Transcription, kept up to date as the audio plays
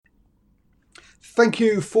Thank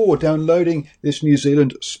you for downloading this New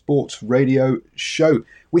Zealand Sports Radio show.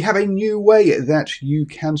 We have a new way that you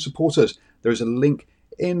can support us. There is a link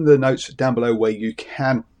in the notes down below where you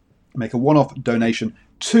can make a one-off donation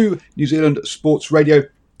to New Zealand Sports Radio.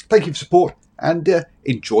 Thank you for support and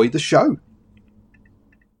enjoy the show.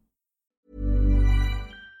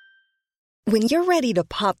 When you're ready to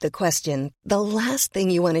pop the question, the last thing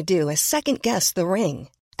you want to do is second-guess the ring.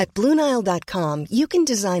 At BlueNile.com, you can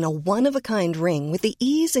design a one-of-a-kind ring with the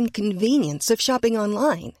ease and convenience of shopping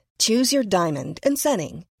online. Choose your diamond and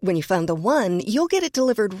setting. When you find the one, you'll get it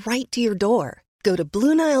delivered right to your door. Go to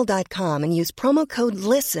BlueNile.com and use promo code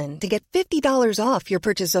LISTEN to get $50 off your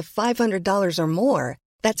purchase of $500 or more.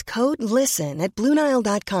 That's code LISTEN at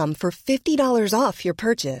BlueNile.com for $50 off your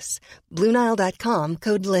purchase. BlueNile.com,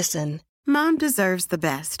 code LISTEN. Mom deserves the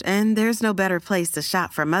best, and there's no better place to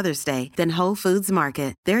shop for Mother's Day than Whole Foods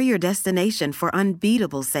Market. They're your destination for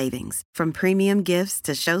unbeatable savings, from premium gifts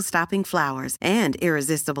to show-stopping flowers and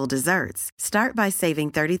irresistible desserts. Start by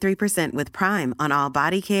saving 33% with Prime on all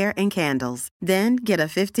body care and candles. Then get a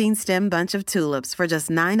 15-stem bunch of tulips for just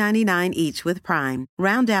 $9.99 each with Prime.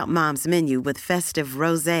 Round out Mom's menu with festive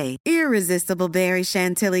rosé, irresistible berry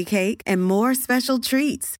chantilly cake, and more special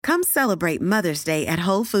treats. Come celebrate Mother's Day at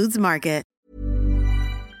Whole Foods Market.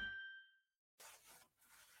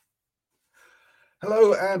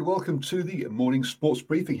 Hello and welcome to the morning sports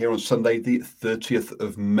briefing here on Sunday, the 30th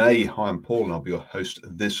of May. Hi, I'm Paul and I'll be your host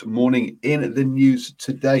this morning. In the news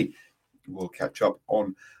today, we'll catch up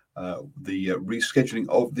on the rescheduling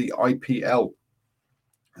of the IPL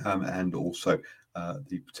and also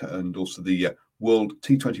the World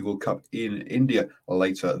T20 World Cup in India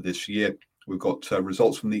later this year. We've got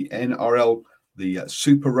results from the NRL, the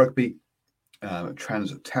Super Rugby,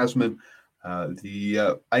 Trans-Tasman,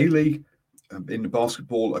 the A-League, in the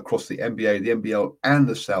basketball across the NBA, the NBL, and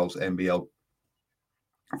the Sal's NBL.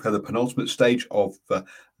 For the penultimate stage of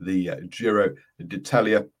the Giro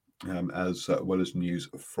d'Italia, as well as news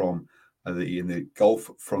from in the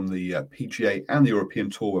golf from the PGA and the European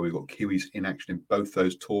Tour, where we've got Kiwis in action in both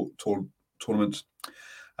those tournaments.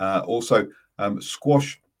 Also,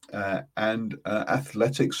 squash and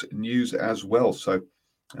athletics news as well. So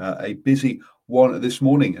a busy one this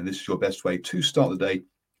morning, and this is your best way to start the day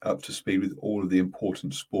up to speed with all of the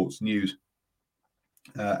important sports news.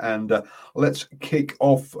 And let's kick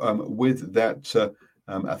off with that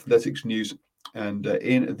athletics news. And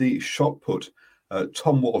in the shot put,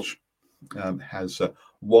 Tom Walsh has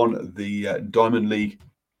won the Diamond League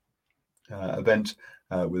event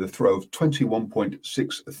with a throw of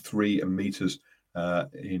 21.63 meters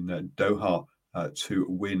in Doha to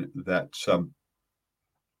win that to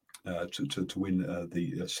win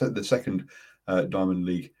the second Diamond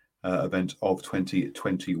League event of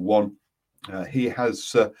 2021. He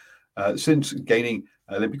has since gaining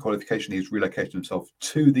Olympic qualification, he's relocated himself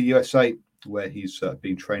to the USA, where he's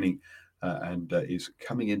been training and is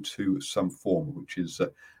coming into some form, which is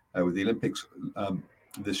with the Olympics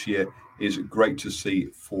this year is great to see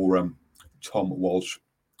for Tom Walsh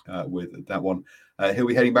with that one. He'll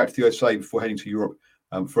be heading back to the USA before heading to Europe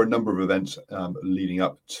for a number of events leading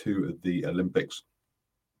up to the Olympics.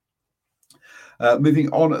 Moving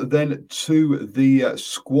on then to the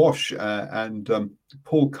squash, and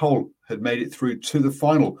Paul Cole had made it through to the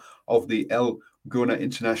final of the El Gouna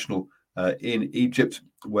International in Egypt,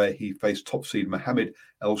 where he faced top seed Mohamed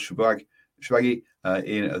El Shorbagy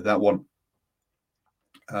in that one.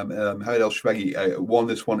 Mohamed El Shorbagy won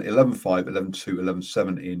this one 11-5, 11-2,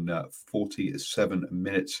 11-7 in 47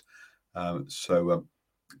 minutes. So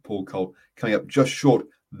Paul Cole coming up just short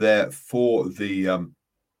there for the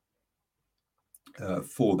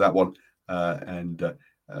for that one, and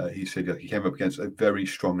he said he came up against a very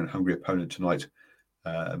strong and hungry opponent tonight.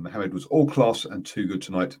 Mohamed was all class and too good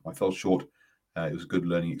tonight. I fell short. It was a good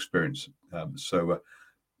learning experience. So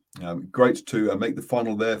great to make the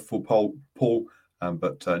final there for Paul,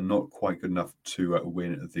 but not quite good enough to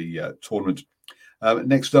win the tournament.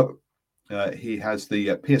 Next up, he has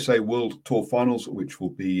the PSA World Tour Finals, which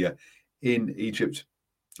will be in Egypt,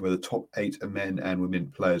 where the top 8 men and women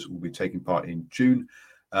players will be taking part in June.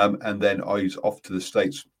 And then he's off to the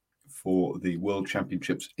States for the World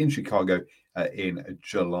Championships in Chicago in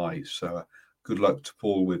July. So good luck to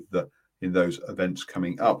Paul with in those events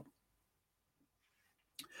coming up.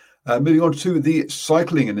 Moving on to the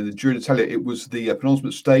cycling, and in the Giro d'Italia, it was the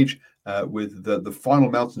penultimate stage with the final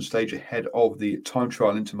mountain stage ahead of the time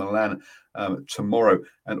trial into Milan tomorrow.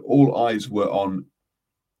 And all eyes were on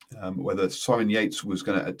whether Simon Yates was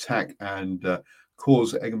going to attack and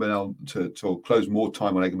cause Egan Bernal to close more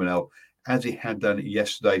time on Egan Bernal, as he had done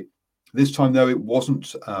yesterday. This time, though, it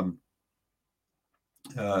wasn't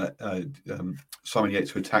Simon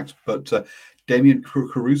Yates, who attacked, but Damien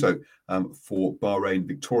Caruso for Bahrain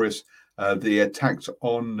victorious. They attacked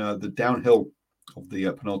on the downhill of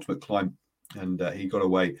the penultimate climb, and he got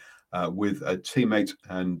away with a teammate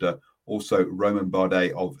and also Romain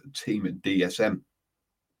Bardet of Team DSM.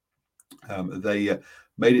 They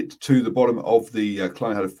made it to the bottom of the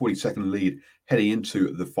climb, had a 40-second lead heading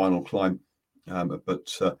into the final climb.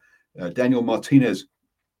 But Daniel Martinez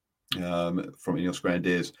from Ineos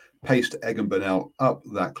Grenadiers paced Egan Bernal up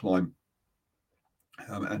that climb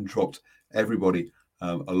and dropped everybody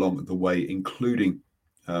along the way, including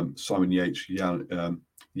Simon Yates, Yao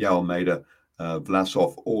Almeida,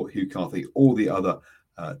 Vlasov, or Hugh Carthy, all the other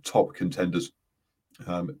top contenders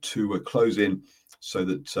to close in, so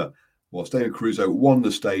that whilst Daniel Caruso won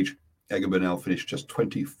the stage, Egan Bernal finished just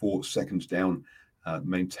 24 seconds down,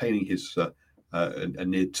 maintaining his a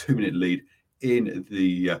near 2-minute lead in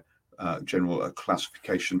the general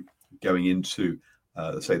classification going into,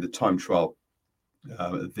 say, the time trial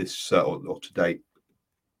this or today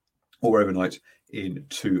or overnight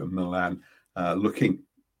into Milan. Looking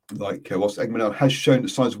like whilst Egan Bernal has shown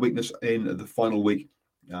signs of weakness in the final week,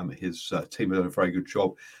 his team have done a very good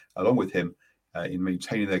job along with him in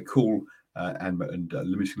maintaining their cool and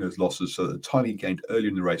limiting those losses, so that the time he gained earlier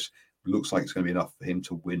in the race looks like it's going to be enough for him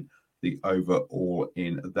to win the overall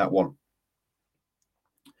in that one.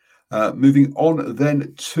 Moving on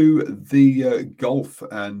then to the golf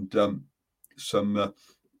and some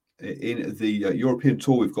in the European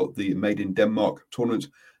Tour. We've got the Made in Denmark tournament,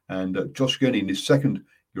 and Josh Gurney in his second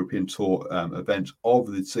European Tour event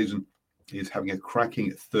of the season is having a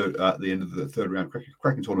cracking third at the end of the third round,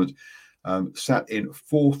 cracking tournament. Sat in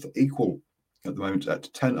fourth equal at the moment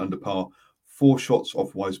at 10 under par, 4 shots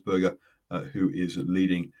off Weisberger, who is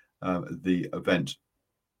leading the event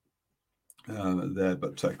there.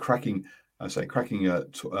 But cracking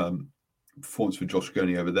performance for Josh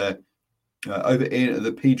Gurney over there. Over in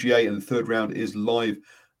the PGA, and the third round is live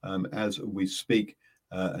as we speak.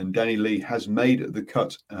 And Danny Lee has made the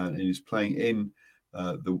cut and is playing in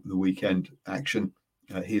the weekend action.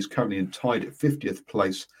 He is currently in tied 50th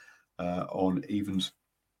place on evens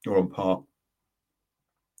or on par.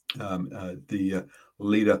 The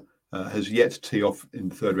leader has yet to tee off in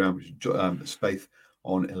the third round, which is Spieth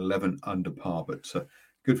on 11 under par. But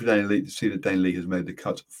good for Danny Lee to see that Danny Lee has made the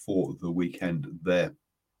cut for the weekend there.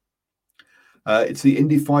 It's the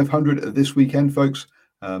Indy 500 this weekend, folks.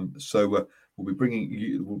 So we'll be bringing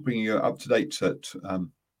you up to date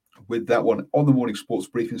with that one on the morning sports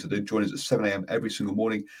briefing. So do join us at 7 a.m. every single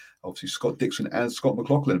morning. Obviously, Scott Dixon and Scott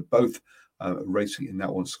McLaughlin both racing in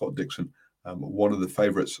that one. Scott Dixon, one of the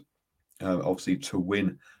favourites, obviously, to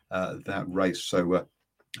win that race. So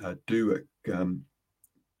do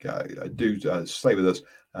stay with us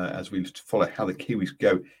as we follow how the Kiwis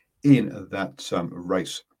go in that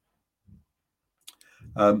race.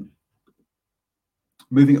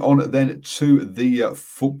 Moving on then to the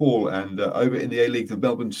football, and over in the A-League, the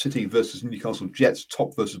Melbourne City versus Newcastle Jets,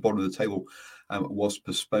 top versus bottom of the table, was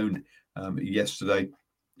postponed yesterday.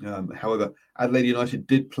 However, Adelaide United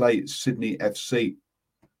did play Sydney FC,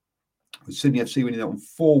 with Sydney FC winning that one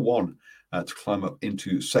 4-1 to climb up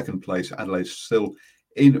into second place. Adelaide still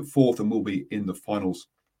in fourth and will be in the finals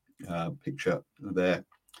picture there.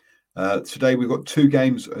 Today we've got 2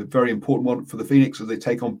 games, a very important one for the Phoenix as they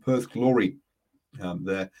take on Perth Glory.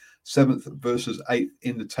 They're 7th versus 8th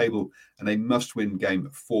in the table, and a must-win game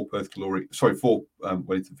for Perth Glory. For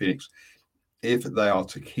Wellington Phoenix, if they are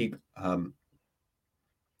to keep the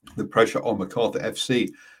pressure on Macarthur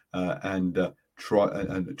FC and try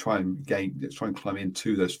and climb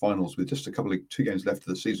into those finals with just 2 games left of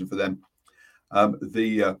the season for them.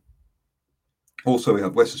 Also we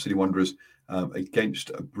have Western City Wanderers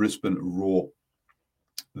against Brisbane Roar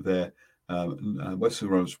there. Western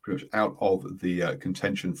Wanderers pretty much out of the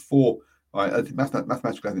contention for. I think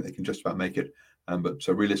mathematically, I think they can just about make it, but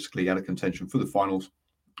realistically, out of contention for the finals.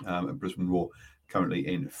 And Brisbane Roar currently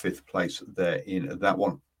in 5th place there in that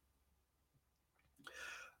one.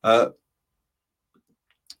 Let's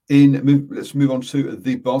move on to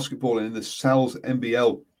the basketball, and in the Sal's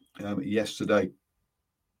NBL yesterday.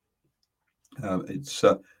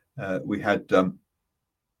 We had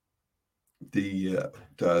the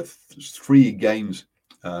 3 games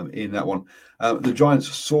in that one. The Giants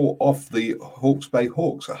saw off the Hawke's Bay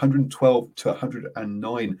Hawks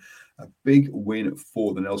 112-109. A big win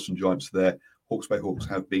for the Nelson Giants there. Hawke's Bay Hawks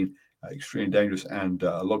have been extremely dangerous and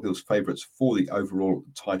a lot of those favourites for the overall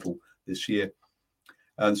title this year.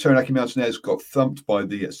 The Serenaki Mountaineers got thumped by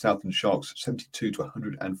the Southland Sharks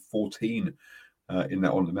 72-114. in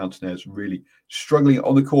that one. The Mountaineers really struggling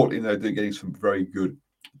on the court, even though they're getting some very good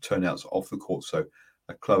turnouts off the court. So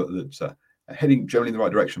a club that's heading generally in the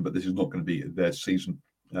right direction, but this is not going to be their season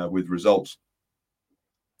with results.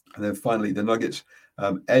 And then finally, the Nuggets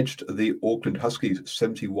edged the Auckland Huskies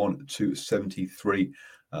 71-73.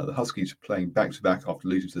 The Huskies playing back-to-back after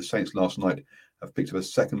losing to the Saints last night have picked up a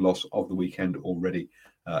second loss of the weekend already.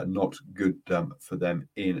 Not good for them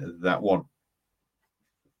in that one.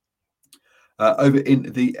 Over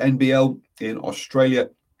in the NBL in Australia,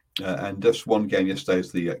 and just one game yesterday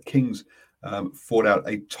as the Kings fought out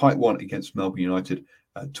a tight one against Melbourne United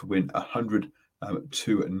to win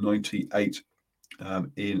 100-98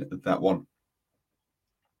 in that one.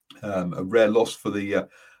 A rare loss for the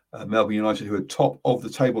Melbourne United, who are top of the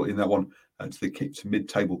table in that one, to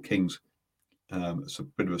mid-table Kings. It's a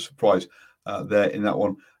bit of a surprise there in that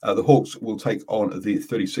one. The Hawks will take on the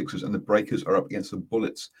 36ers, and the Breakers are up against the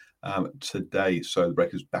Bullets today. So the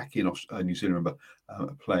Breakers back in New Zealand, remember,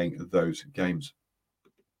 playing those games.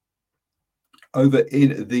 Over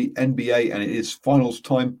in the NBA, and it is finals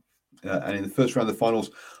time. And in the first round of the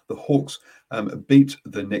finals, the Hawks beat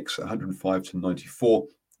the Knicks 105-94.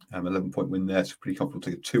 11-point win there. It's pretty comfortable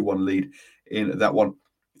to take a 2-1 lead in that one.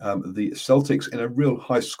 The Celtics, in a real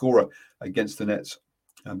high scorer against the Nets,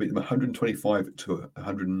 beat them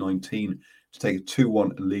 125-119 to take a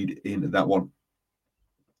 2-1 lead in that one.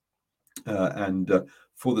 And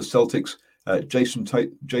for the Celtics, Jason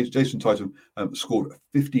Tatum scored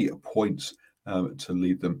 50 points to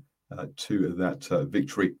lead them to that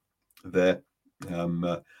victory there.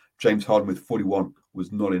 James Harden with 41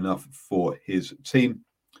 was not enough for his team.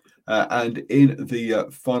 And in the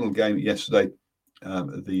final game yesterday,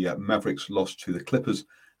 the Mavericks lost to the Clippers,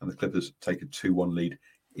 and the Clippers take a 2-1 lead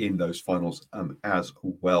in those finals as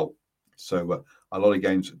well. So a lot of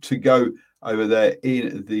games to go over there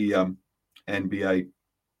in the NBA.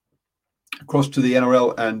 Across to the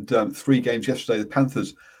NRL, and 3 games yesterday. The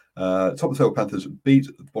Panthers, top of the table Panthers, beat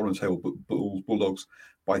the bottom of the table Bulldogs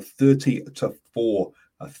by 30-4.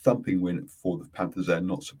 A thumping win for the Panthers there,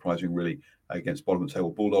 not surprising really, against bottom of the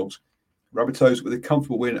table Bulldogs. Rabbitohs with a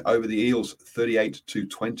comfortable win over the Eels,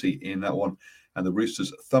 38-20 in that one. And the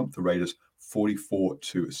Roosters thumped the Raiders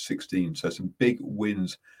 44-16. So some big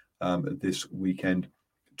wins this weekend.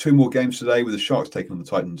 2 more games today, with the Sharks taking on the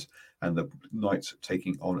Titans and the Knights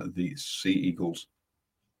taking on the Sea Eagles.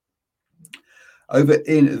 Over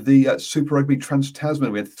in the Super Rugby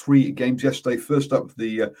Trans-Tasman, we had 3 games yesterday. First up,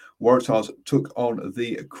 the Waratahs took on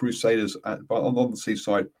the Crusaders on the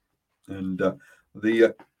seaside. And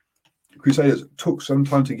the Crusaders took some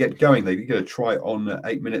time to get going. They did get a try on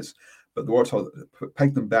 8 minutes, but the Waratahs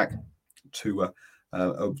pegged them back to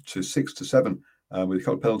 6-7 with a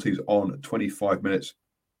couple of penalties on 25 minutes.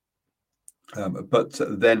 But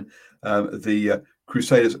then the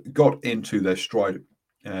Crusaders got into their stride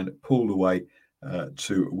and pulled away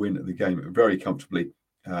to win the game very comfortably,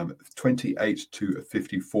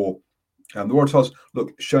 28-54. The Waratahs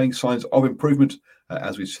look showing signs of improvement,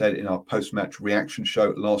 as we said in our post-match reaction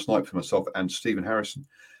show last night for myself and Stephen Harris.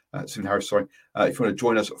 If you want to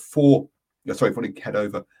join us if you want to head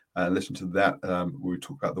over and listen to that, we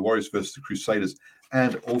talk about the Warriors versus the Crusaders,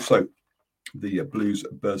 and also the Blues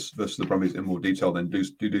versus the Brumbies in more detail, then do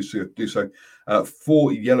so.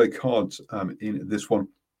 4 yellow cards in this one.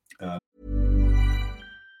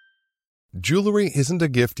 Jewelry isn't a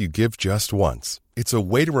gift you give just once. It's a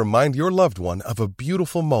way to remind your loved one of a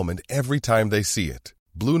beautiful moment every time they see it.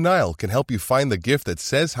 Blue Nile can help you find the gift that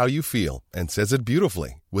says how you feel and says it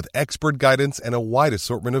beautifully, with expert guidance and a wide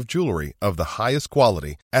assortment of jewelry of the highest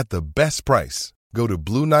quality at the best price. Go to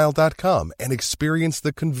BlueNile.com and experience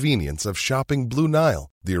the convenience of shopping Blue Nile,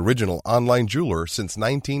 the original online jeweler since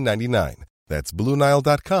 1999. That's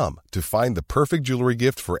BlueNile.com to find the perfect jewelry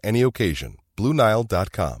gift for any occasion.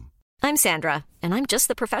 BlueNile.com. I'm Sandra, and I'm just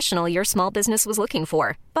the professional your small business was looking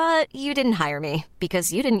for. But you didn't hire me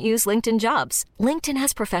because you didn't use LinkedIn Jobs. LinkedIn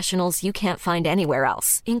has professionals you can't find anywhere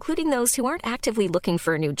else, including those who aren't actively looking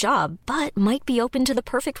for a new job, but might be open to the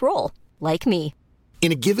perfect role, like me.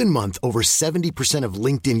 In a given month, over 70% of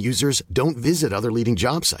LinkedIn users don't visit other leading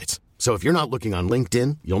job sites. So if you're not looking on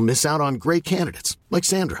LinkedIn, you'll miss out on great candidates like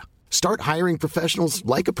Sandra. Start hiring professionals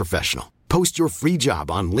like a professional. Post your free job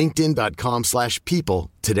on linkedin.com/people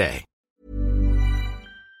today.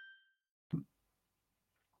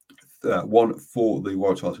 1 for the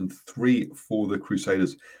Waratahs and 3 for the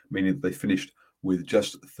Crusaders, meaning that they finished with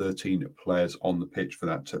just 13 players on the pitch for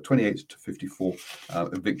that 28-54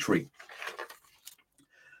 victory.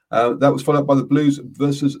 That was followed up by the Blues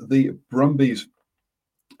versus the Brumbies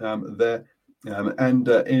there.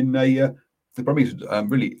 The Brumbies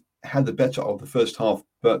really had the better of the first half,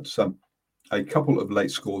 but a couple of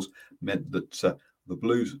late scores meant that the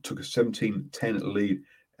Blues took a 17-10 lead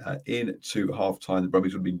into half-time. The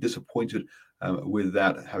Brumbies would have been disappointed with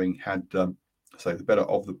that, having had the better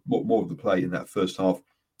of more of the play in that first half.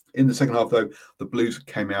 In the second half, though, the Blues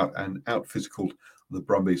came out and out-physicaled the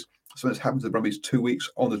Brumbies. So it's happened to the Brumbies 2 weeks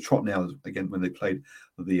on the trot now, again, when they played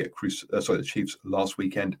the Chiefs last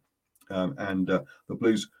weekend. And the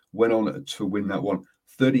Blues went on to win that one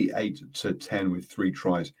 38-10 with 3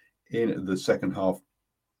 tries in the second half,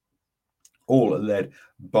 all led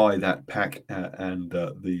by that pack and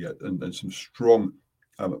some strong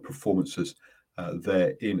performances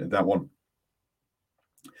there in that one.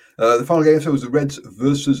 The final game was the Reds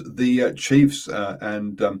versus the Chiefs,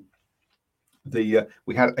 and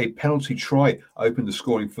we had a penalty try open the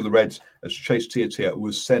scoring for the Reds as Chase Tiatia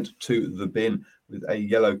was sent to the bin with a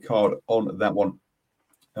yellow card on that one.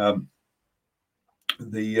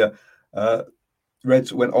 The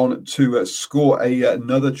Reds went on to score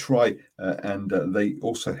another try, and they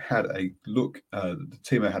also had a look. The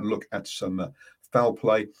team had a look at some foul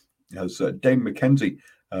play as Dane McKenzie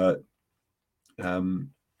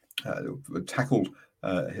tackled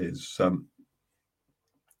his.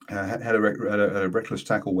 Had a reckless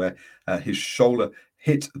tackle where his shoulder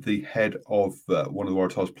hit the head of one of the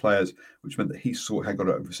Waratahs players, which meant that he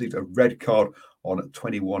received a red card on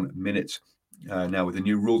 21 minutes. Now, with the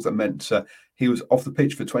new rules, that meant he was off the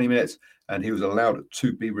pitch for 20 minutes and he was allowed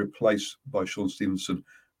to be replaced by Sean Stevenson.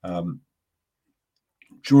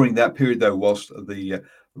 During that period, though, whilst the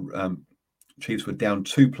Chiefs were down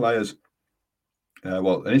 2 players,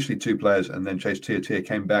 initially 2 players, and then Chase Tiatia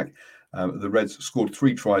came back. The Reds scored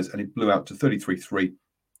 3 tries and it blew out to 33-3.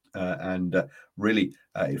 And really,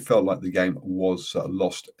 it felt like the game was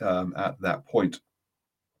lost at that point.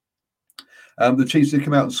 The Chiefs did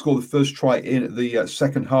come out and score the first try in the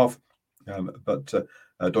second half, but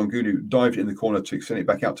Dongunu dived in the corner to extend it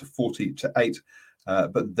back out to 40-8.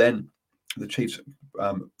 But then the Chiefs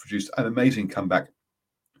produced an amazing comeback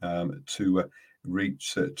to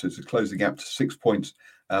close the gap to 6 points.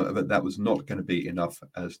 But that was not going to be enough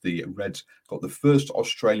as the Reds got the first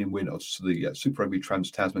Australian win of the Super Rugby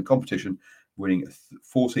Trans-Tasman competition, winning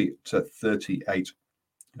 40-38.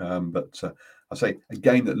 But I say a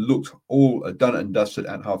game that looked all done and dusted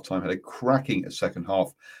at halftime, had a cracking second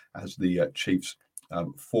half as the Chiefs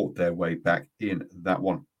fought their way back in that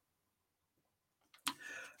one.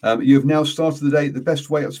 You have now started the day the best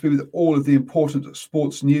way up to speed with all of the important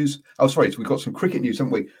sports news. We've got some cricket news,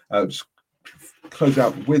 haven't we? Just close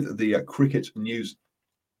out with the cricket news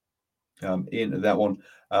in that one.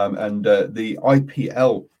 And the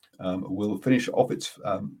IPL will finish off its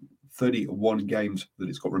 31 games that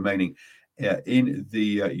it's got remaining in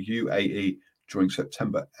the UAE during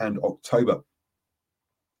September and October.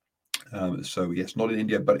 So, yes, not in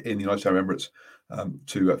India, but in the United Arab Emirates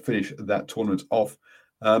to finish that tournament off.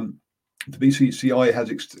 The BCCI has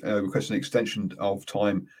requested an extension of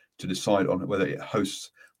time to decide on whether it hosts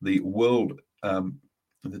the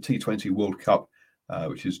the T20 World Cup,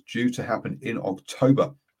 which is due to happen in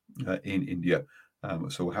October in India.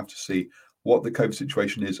 So we'll have to see what the COVID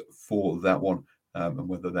situation is for that one and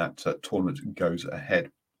whether that tournament goes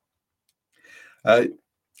ahead.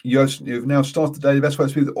 You've now started the day the best way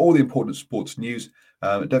to speak with all the important sports news.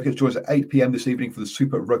 Don't forget to join us at 8 p.m. this evening for the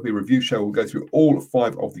Super Rugby Review Show. We'll go through all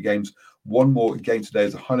 5 of the games. One more game today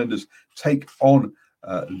as the Highlanders take on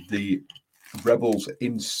the Rebels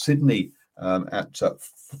in Sydney at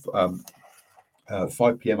 5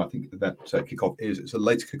 p.m. I think that kickoff is. It's a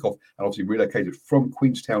later kickoff and obviously relocated from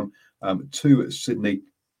Queenstown to Sydney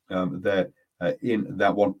there in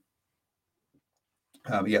that one.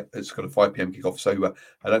 It's got a 5 p.m. kickoff. So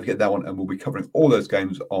don't forget that one. And we'll be covering all those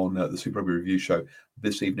games on the Super Rugby Review Show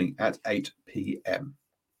this evening at 8 p.m.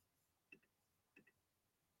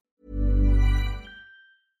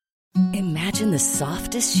 Imagine the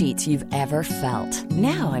softest sheets you've ever felt.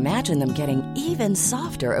 Now imagine them getting even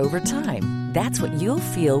softer over time. That's what you'll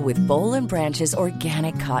feel with Boll & Branch's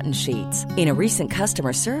organic cotton sheets. In a recent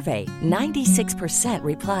customer survey, 96%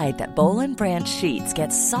 replied that Boll & Branch sheets get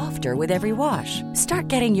softer with every wash. Start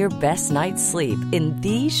getting your best night's sleep in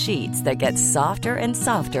these sheets that get softer and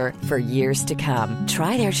softer for years to come.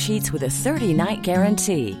 Try their sheets with a 30-night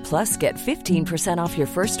guarantee. Plus, get 15% off your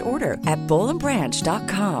first order at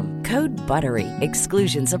bollandbranch.com. Code BUTTERY.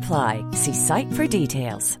 Exclusions apply. See site for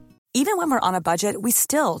details. Even when we're on a budget, we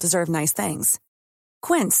still deserve nice things.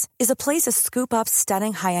 Quince is a place to scoop up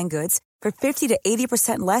stunning high-end goods for 50 to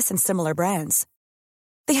 80% less than similar brands.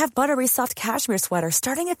 They have buttery soft cashmere sweaters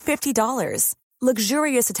starting at $50,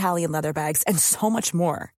 luxurious Italian leather bags, and so much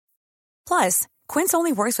more. Plus, Quince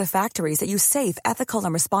only works with factories that use safe, ethical,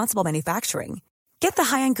 and responsible manufacturing. Get the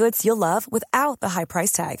high-end goods you'll love without the high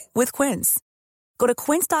price tag with Quince. Go to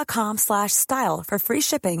quince.com/style for free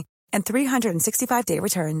shipping and 365-day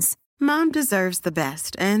returns. Mom deserves the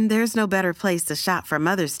best, and there's no better place to shop for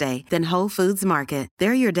Mother's Day than Whole Foods Market.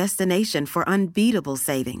 They're your destination for unbeatable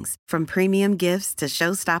savings, from premium gifts to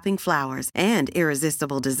show-stopping flowers and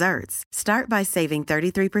irresistible desserts. Start by saving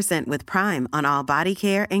 33% with Prime on all body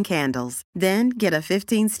care and candles. Then get a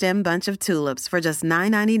 15-stem bunch of tulips for just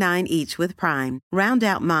 $9.99 each with Prime. Round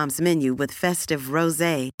out Mom's menu with festive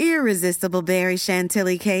rosé, irresistible berry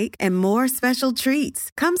chantilly cake, and more special treats.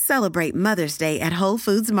 Come celebrate Mother's Day at Whole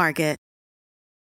Foods Market.